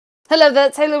Hello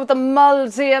there, Taylor with the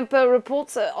Multi-Emperor report.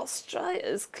 So Australia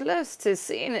is close to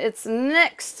seeing its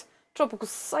next tropical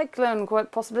cyclone,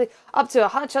 quite possibly up to a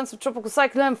high chance of tropical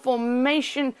cyclone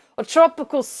formation or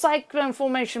tropical cyclone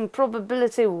formation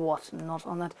probability. What? Not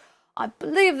on that. I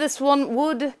believe this one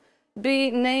would be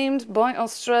named by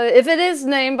Australia. If it is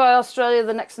named by Australia,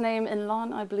 the next name in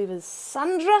line, I believe, is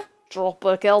Sandra.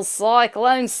 Tropical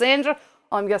cyclone Sandra.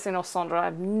 I'm guessing not Sandra. I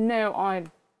have no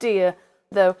idea,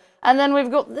 though. And then we've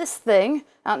got this thing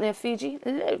out near Fiji.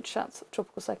 Low chance of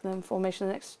tropical cyclone formation in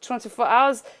the next 24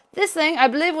 hours. This thing, I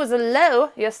believe, was a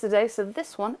low yesterday, so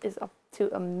this one is up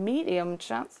to a medium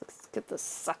chance. Let's get the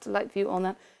satellite view on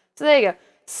that. So there you go.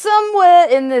 Somewhere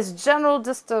in this general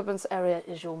disturbance area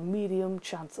is your medium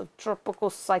chance of tropical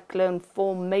cyclone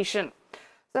formation.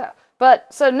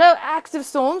 So no active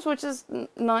storms, which is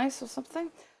nice or something,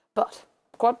 but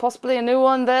quite possibly a new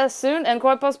one there soon, and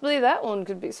quite possibly that one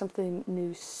could be something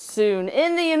new soon.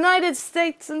 In the United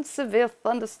States, and severe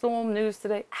thunderstorm news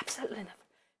today. Absolutely nothing.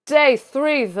 Day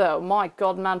 3, though. My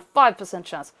God, man, 5%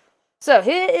 chance. So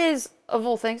here is, of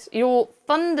all things, your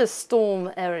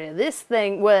thunderstorm area. This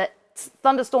thing where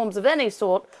thunderstorms of any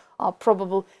sort are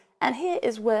probable. And here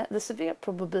is where the severe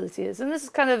probability is. And this is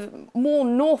kind of more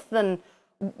north than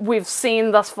we've seen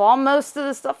thus far. Most of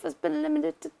the stuff has been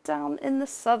limited to down in the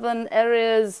southern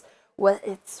areas where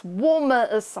it's warmer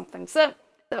or something. So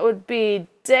that would be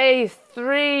day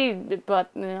 3, but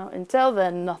you know, until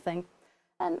then, nothing.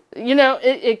 And you know,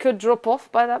 it could drop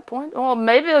off by that point, or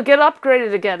maybe it'll get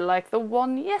upgraded again, like the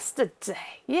one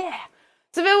yesterday. Yeah.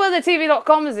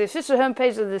 SevereWeatherTV.com is the official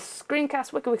homepage of this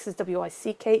screencast. Wikowix is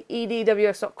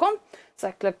WICKEDWX.com.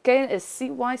 Cyclocane is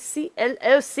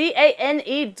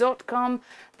CYCLOCANE.com.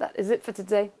 That is it for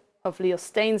today. Hopefully you're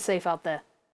staying safe out there.